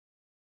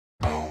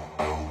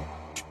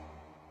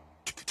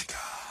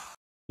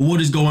What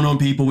is going on,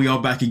 people? We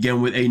are back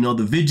again with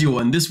another video,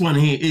 and this one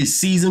here is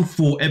season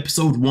 4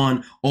 episode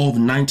 1 of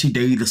 90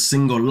 Day the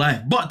Single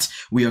Life. But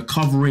we are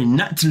covering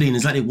Natalie and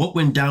exactly what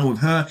went down with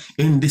her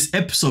in this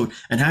episode.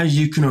 And as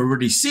you can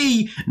already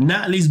see,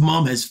 Natalie's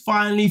mom has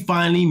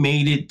finally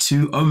made it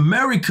to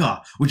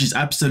America, which is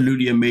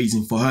absolutely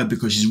amazing for her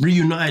because she's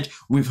reunited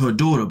with her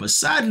daughter. But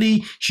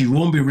sadly, she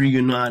won't be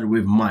reunited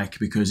with Mike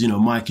because, you know,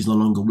 Mike is no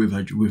longer with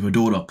her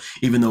daughter,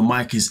 even though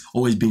Mike has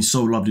always been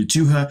so lovely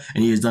to her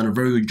and he has done a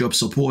very good job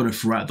supporting her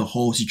throughout the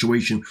whole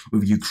situation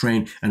with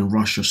Ukraine and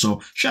Russia.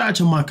 So shout out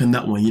to Mike on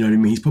that one, you know what I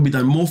mean? He's probably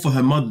done more for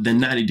her mother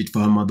than Natalie did for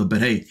her mother, but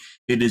hey,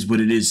 it is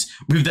what it is.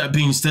 With that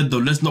being said though,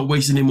 let's not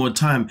waste any more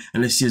time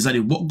and let's see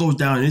exactly what goes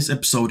down in this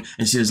episode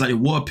and see exactly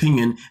what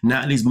opinion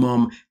Natalie's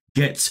mom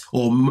gets,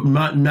 or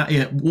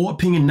what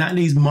opinion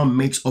Natalie's mom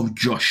makes of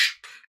Josh.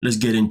 Let's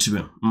get into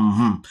it.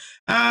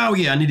 Oh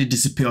yeah, I need to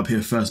disappear up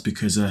here first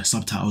because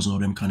subtitles and all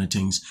them kind of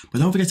things. But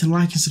don't forget to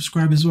like and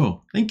subscribe as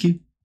well. Thank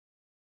you.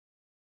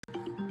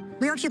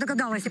 Ну, я вообще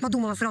догадалась и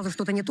подумала сразу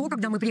что-то не то,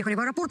 когда мы приехали в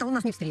аэропорт, а он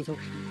нас не встретил.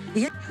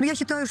 Я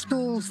считаю,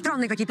 что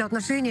странные какие-то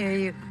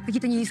отношения и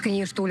какие-то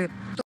неискренние, что ли.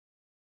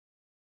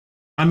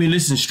 I mean,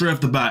 listen, straight off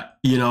the bat,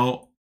 you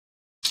know,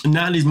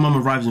 Natalie's mom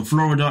arrives in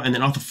Florida, and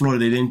then after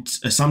Florida,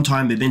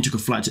 they then took a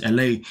flight to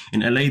LA.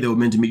 In LA, they were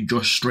meant to meet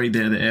Josh straight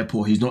there at the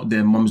airport. He's not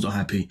there. Mom's not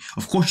happy.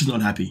 Of course, she's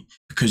not happy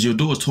because your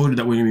daughter told you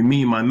that we're going to be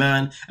me and my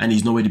man, and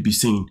he's nowhere to be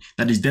seen.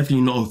 That is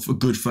definitely not a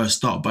good first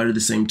start. But at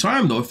the same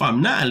time, though, if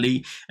I'm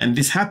Natalie and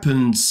this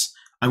happens,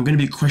 I'm going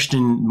to be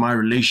questioning my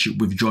relationship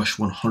with Josh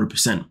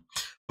 100%.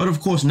 But of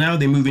course, now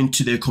they move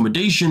into the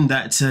accommodation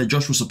that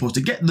Josh was supposed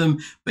to get them,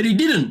 but he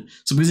didn't.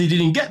 So because he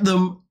didn't get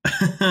them,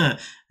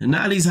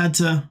 Natalie's had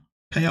to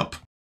pay up.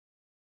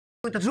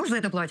 Это Джош за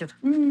это платит?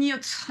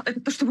 Нет, это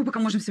то, что мы пока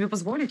можем себе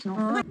позволить.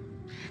 Но...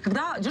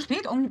 Когда Джош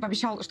приедет, он мне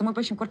пообещал, что мы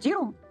поищем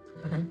квартиру.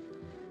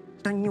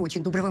 Это не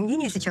очень доброго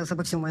мнения сейчас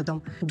обо всем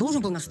этом.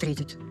 Должен был нас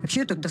встретить.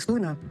 Вообще это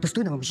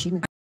достойного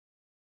мужчины.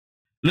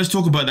 Let's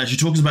talk about that. She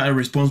talks about a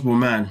responsible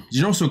man.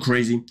 You know what's so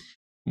crazy?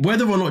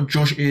 Whether or not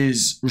Josh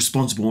is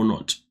responsible or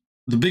not,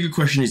 the bigger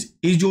question is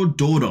your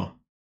daughter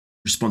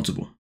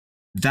responsible?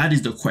 That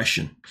is the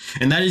question,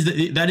 and that is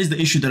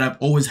the issue that I've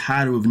always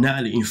had with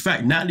Natalie. In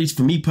fact, Natalie,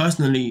 for me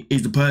personally,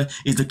 is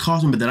the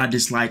cast member that I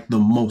dislike the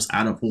most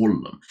out of all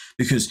of them.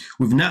 Because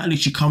with Natalie,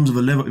 she comes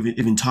with a level of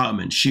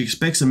entitlement. She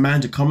expects a man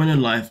to come in her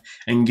life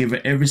and give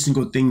her every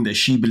single thing that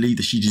she believes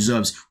that she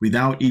deserves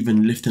without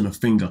even lifting a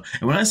finger.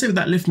 And when I say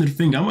without lifting a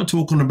finger, I'm not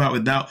talking about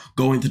without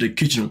going to the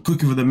kitchen and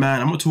cooking for the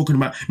man. I'm not talking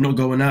about not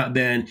going out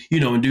there and, you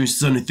know, and doing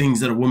certain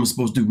things that a woman's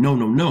supposed to do.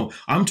 No.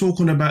 I'm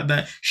talking about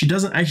that she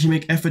doesn't actually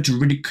make effort to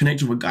really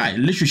connect with a guy.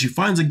 Literally, she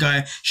finds a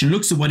guy, she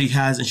looks at what he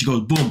has, and she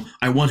goes, boom,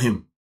 I want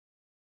him.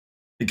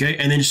 Okay,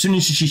 and then as soon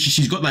as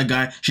she's got that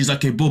guy, she's like,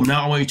 okay, boom,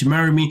 now I want you to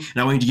marry me, and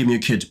I want you to give me a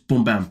kid.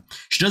 Boom, bam.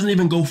 She doesn't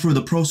even go through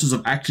the process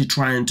of actually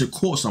trying to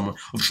court someone,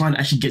 of trying to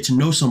actually get to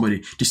know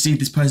somebody to see if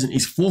this person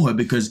is for her.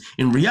 Because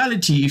in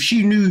reality, if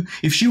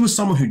she was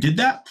someone who did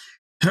that,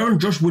 her and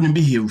Josh wouldn't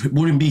be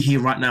here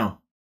right now.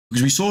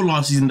 Because we saw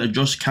last season that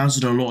Josh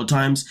counseled her a lot of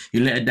times. He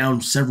let her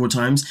down several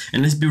times.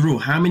 And let's be real,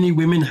 how many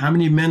women, how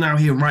many men out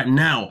here right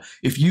now,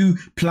 if you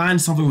plan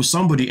something with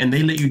somebody and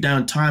they let you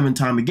down time and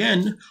time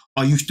again,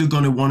 are you still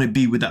going to want to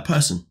be with that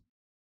person?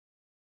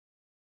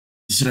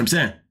 You see what I'm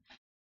saying?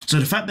 So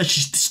the fact that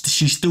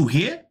she's still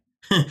here,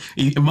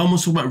 Mom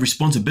was talking about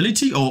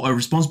responsibility or a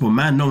responsible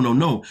man.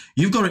 No.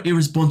 You've got an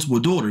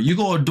irresponsible daughter. You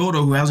got a daughter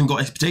who hasn't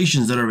got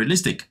expectations that are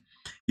realistic.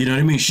 You know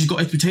what I mean? She's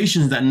got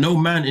expectations that no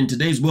man in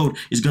today's world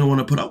is going to want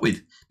to put up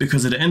with.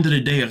 Because at the end of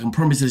the day, I can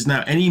promise this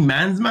now, any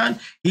man's man,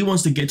 he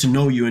wants to get to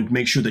know you and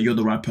make sure that you're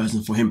the right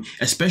person for him.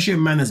 Especially a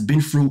man that's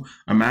been through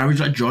a marriage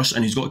like Josh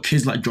and he's got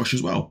kids like Josh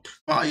as well.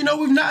 Well, you know,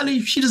 with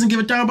Natalie, she doesn't give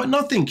a damn about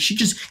nothing. She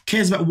just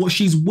cares about what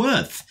she's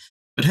worth.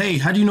 But hey,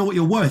 how do you know what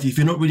you're worth if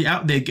you're not really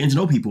out there getting to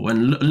know people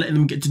and letting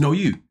them get to know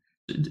you?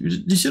 Do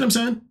you see what I'm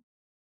saying?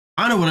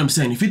 I know what I'm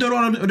saying. If you don't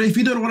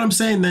know what I'm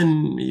saying,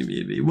 then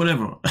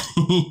whatever.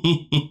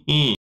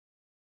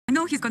 I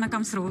know he's gonna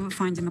come through,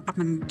 find an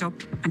apartment job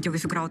until we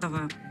figure out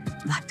our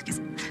life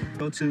together.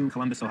 Go to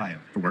Columbus, Ohio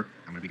for work.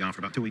 I'm gonna be gone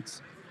for about 2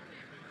 weeks.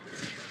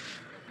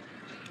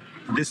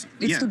 It's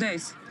 2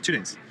 days. 2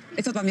 days.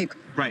 It's not 1 week.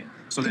 Right.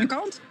 So Can you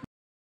count?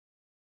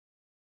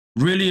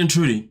 Really and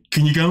truly,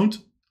 can you count?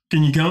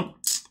 Can you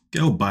count?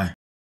 Go bye.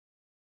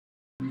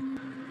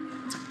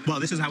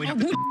 Well, this is how we have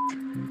to.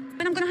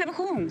 Then I'm gonna have a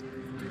home.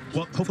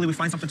 Well, hopefully we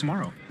find something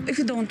tomorrow. If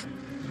you don't.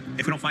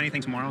 If we don't find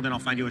anything tomorrow, then I'll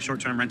find you a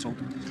short-term rental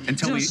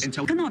until we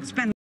cannot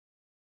spend.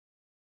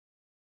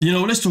 You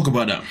know, let's talk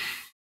about that.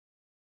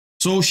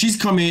 So she's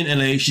coming in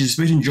LA. She's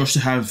expecting Josh to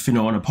have, you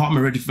know, an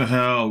apartment ready for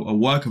her, a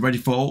work ready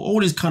for all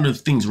these kind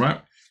of things,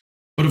 right?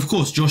 But of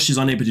course, Josh is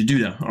unable to do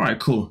that. All right,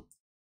 cool.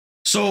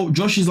 So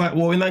Josh is like,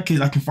 well, in that case,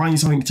 I can find you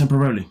something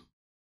temporarily.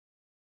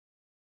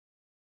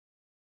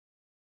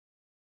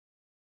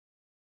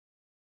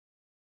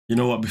 You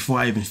know what? Before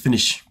I even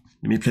finish,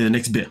 let me play the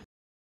next bit.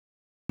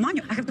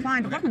 Money, I have to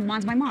find apartment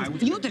month by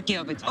month. You take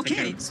care of it.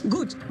 Okay,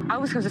 good. I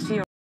always have the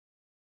fear.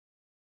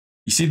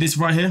 You see this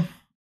right here?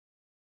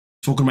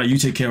 talking about you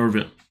take care of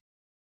it.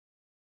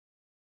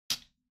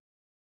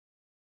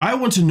 I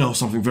want to know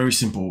something very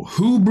simple.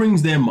 Who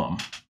brings their mom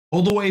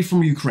all the way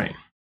from Ukraine,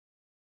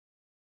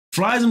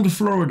 flies them to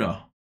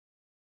Florida,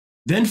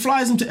 then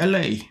flies them to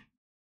LA,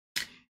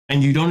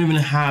 and you don't even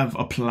have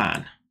a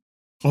plan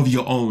of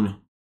your own?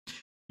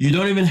 You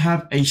don't even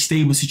have a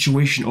stable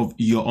situation of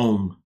your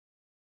own.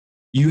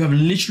 You have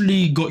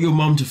literally got your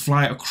mom to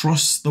fly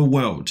across the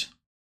world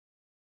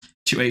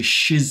to a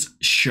shiz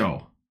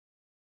show.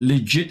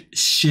 Legit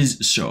shiz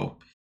show.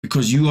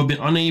 Because you have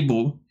been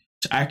unable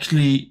to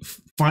actually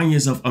find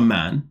yourself a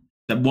man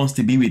that wants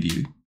to be with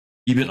you.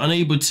 You've been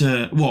unable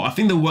to, well, I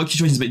think the work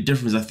situation is a bit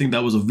different. I think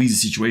that was a visa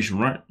situation,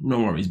 right? No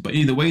worries. But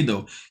either way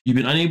though, you've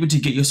been unable to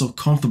get yourself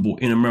comfortable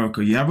in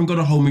America. You haven't got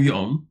a home of your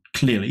own,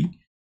 clearly.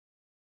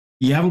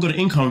 You haven't got an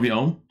income of your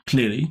own,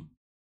 clearly.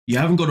 You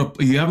haven't got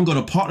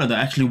a partner that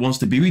actually wants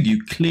to be with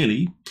you,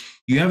 clearly.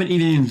 You haven't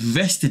even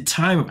invested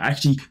time of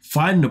actually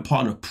finding a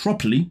partner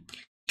properly,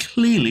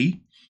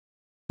 clearly.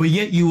 But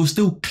yet you will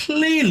still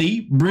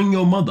clearly bring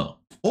your mother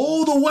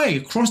all the way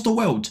across the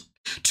world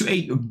to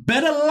a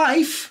better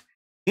life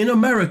in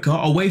America,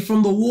 away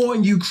from the war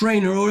in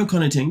Ukraine and all them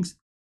kind of things.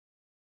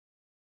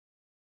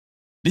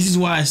 This is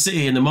why I sit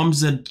here and the mum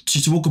said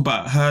to talk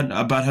about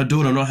her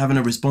daughter not having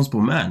a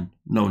responsible man.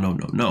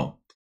 No.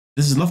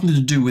 This has nothing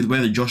to do with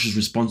whether Josh is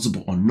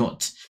responsible or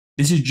not.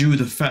 This is due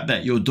to the fact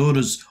that your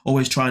daughter's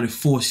always trying to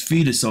force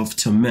feed herself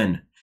to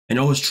men and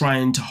always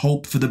trying to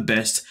hope for the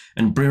best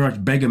and pretty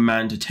much beg a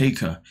man to take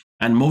her.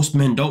 And most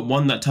men don't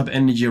want that type of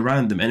energy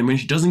around them. And when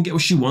she doesn't get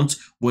what she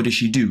wants, what does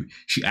she do?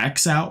 She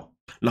acts out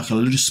like a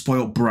little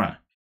spoiled brat.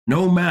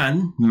 No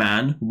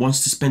man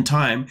wants to spend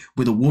time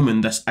with a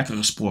woman that's acting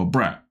like a spoiled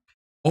brat.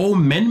 All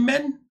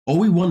men, all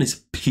we want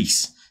is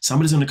peace.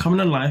 Somebody's going to come in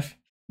our life,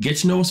 get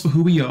to know us for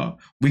who we are.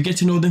 We get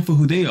to know them for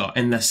who they are,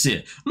 and that's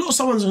it. Not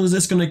someone's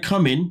just going to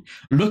come in,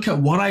 look at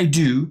what I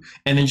do,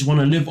 and then just want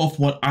to live off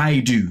what I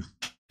do.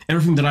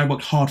 Everything that I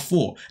worked hard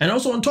for. And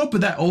also on top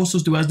of that, also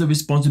still has the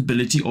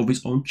responsibility of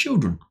his own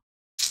children.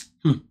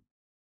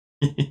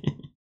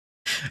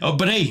 Oh,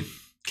 but hey,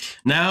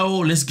 now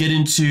let's get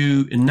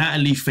into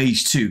Natalie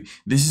phase 2.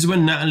 This is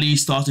when Natalie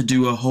starts to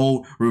do a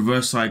whole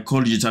reverse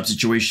psychology type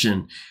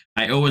situation.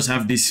 I always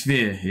have this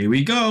fear. Here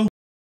we go.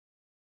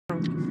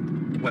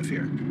 What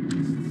fear?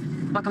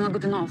 Like I'm not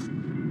good enough.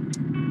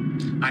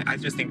 I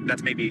just think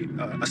that's maybe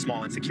a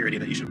small insecurity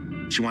that you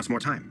should. She wants more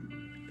time.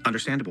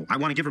 Understandable. I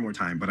want to give her more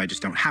time, but I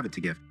just don't have it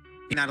to give.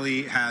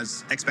 Natalie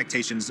has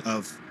expectations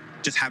of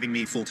just having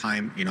me full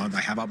time. You know,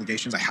 I have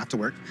obligations. I have to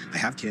work. I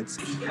have kids.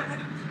 He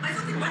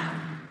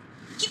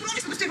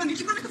promised to stay with me.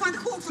 He promised to find a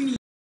home for me.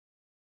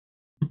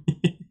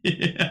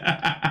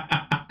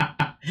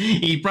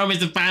 He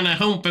promised to find a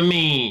home for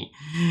me.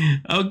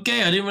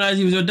 Okay, I didn't realize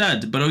he was your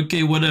dad, but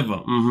okay,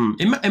 whatever.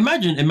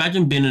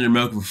 Imagine being in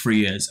America for 3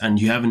 years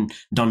and you haven't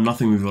done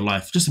nothing with your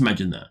life. Just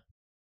imagine that.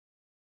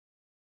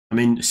 I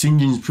mean,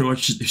 Sinjin's pretty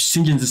much,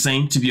 Sinjin's the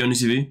same, to be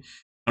honest with you.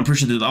 I'm pretty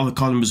sure there's other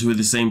cast members who are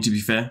the same, to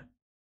be fair.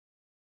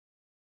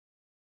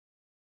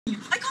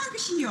 I can't be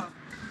here.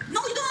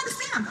 No, you don't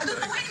understand. I don't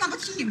know anything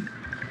about him.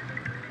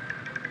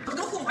 But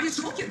go home. Are you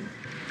joking?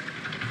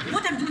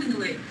 What I'm doing in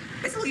LA?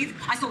 Let's leave.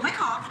 I sold my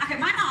car. I have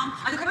my mom.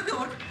 I don't have a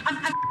bird. I'm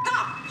up.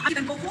 I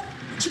can go home.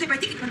 Should I buy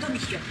ticket and don't be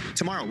here?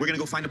 Tomorrow, we're going to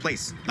go find a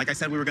place. Like I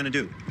said we were going to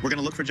do. We're going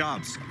to look for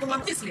jobs. Well,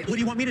 obviously. What do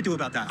you want me to do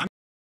about that?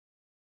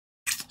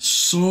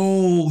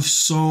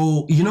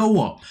 So, you know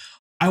what?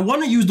 I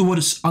want to use the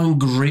word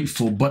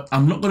ungrateful, but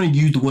I'm not going to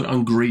use the word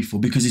ungrateful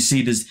because you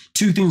see, there's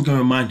two things going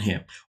on in mind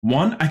here.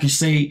 One, I could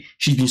say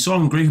she's been so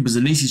ungrateful because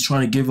at least he's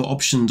trying to give her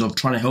options of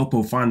trying to help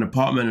her find an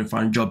apartment and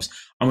find jobs.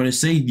 I'm going to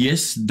say,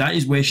 yes, that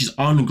is where she's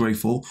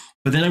ungrateful.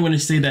 But then I'm going to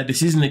say that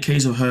this isn't a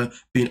case of her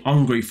being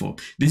ungrateful.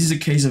 This is a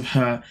case of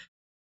her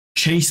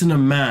chasing a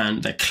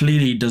man that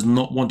clearly does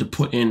not want to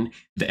put in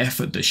the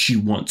effort that she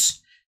wants.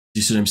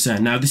 You see what I'm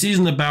saying? Now, this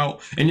isn't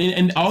about, and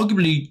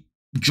arguably,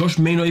 Josh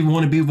may not even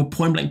want to be with a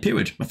point blank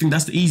period. I think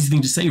that's the easy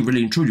thing to say,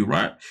 really and truly,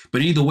 right?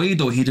 But either way,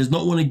 though, he does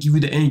not want to give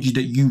you the energy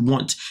that you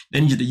want, the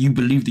energy that you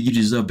believe that you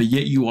deserve, but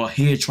yet you are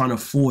here trying to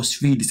force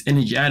feed this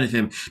energy out of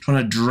him,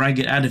 trying to drag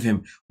it out of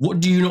him.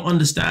 What do you not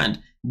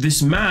understand?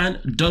 This man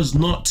does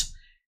not,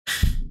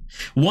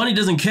 one, he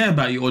doesn't care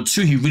about you, or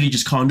two, he really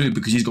just can't do it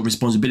because he's got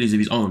responsibilities of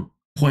his own,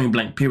 point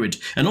blank period.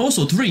 And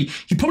also, three,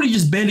 he probably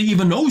just barely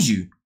even knows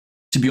you,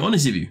 to be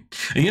honest with you.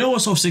 And you know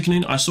what's so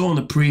sickening? I saw on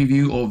the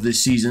preview of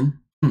this season,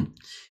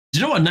 do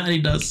you know what Natalie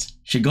does?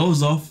 She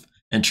goes off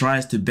and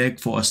tries to beg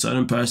for a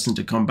certain person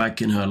to come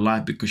back in her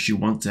life because she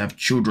wants to have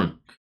children.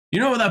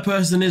 You know what that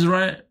person is,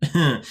 right?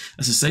 That's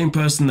the same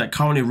person that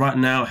currently right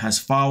now has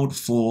filed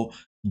for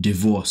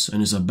divorce,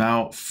 and it's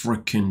about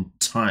freaking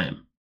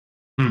time.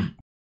 I'm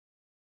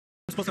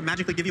supposed to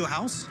magically give you a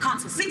house?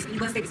 Cancel 6 and you're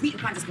going to stay with me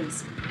and find this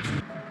place.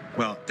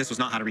 Well, this was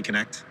not how to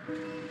reconnect.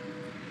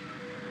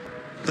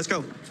 Let's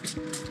go.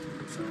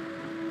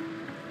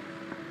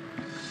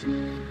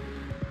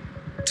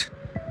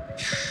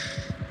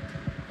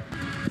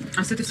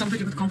 I said if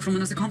somebody would come from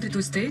another country to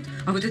a state,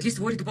 I would at least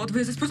worry about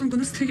where this person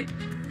gonna stay.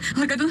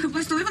 Like, I don't have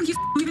place to live and he's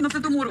leaving after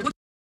tomorrow. What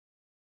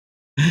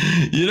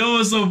You know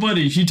what's so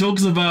funny? She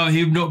talks about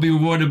him not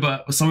being worried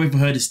about something for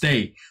her to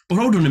stay. But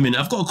hold on a minute.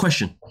 I've got a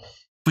question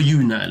for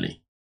you,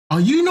 Natalie. Are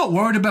you not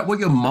worried about what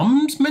your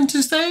mum's meant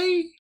to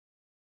stay?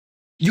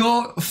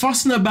 You're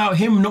fussing about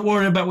him not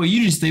worrying about where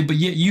you need to stay, but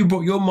yet you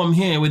brought your mum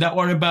here without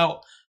worrying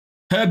about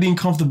her being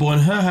comfortable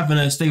and her having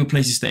a stable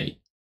place to stay.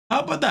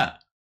 How about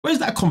that? Where's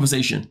that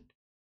conversation?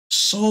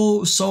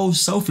 So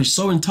selfish,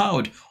 so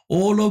entitled.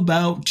 All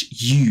about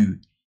you.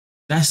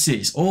 That's it.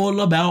 It's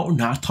all about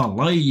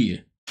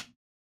Natalie.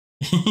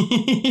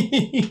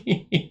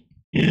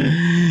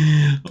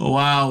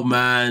 Wow,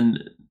 man.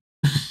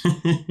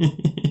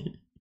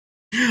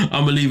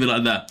 I'm gonna leave it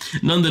like that.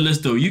 Nonetheless,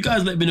 though, you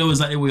guys let me know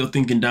exactly what you're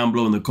thinking down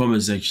below in the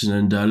comment section,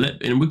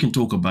 and we can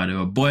talk about it.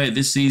 But boy,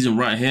 this season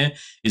right here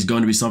is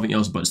going to be something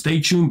else. But stay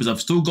tuned, because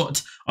I've still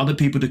got other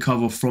people to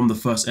cover from the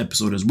first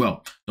episode as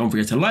well. Don't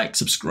forget to like,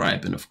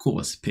 subscribe, and of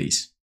course,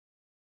 peace.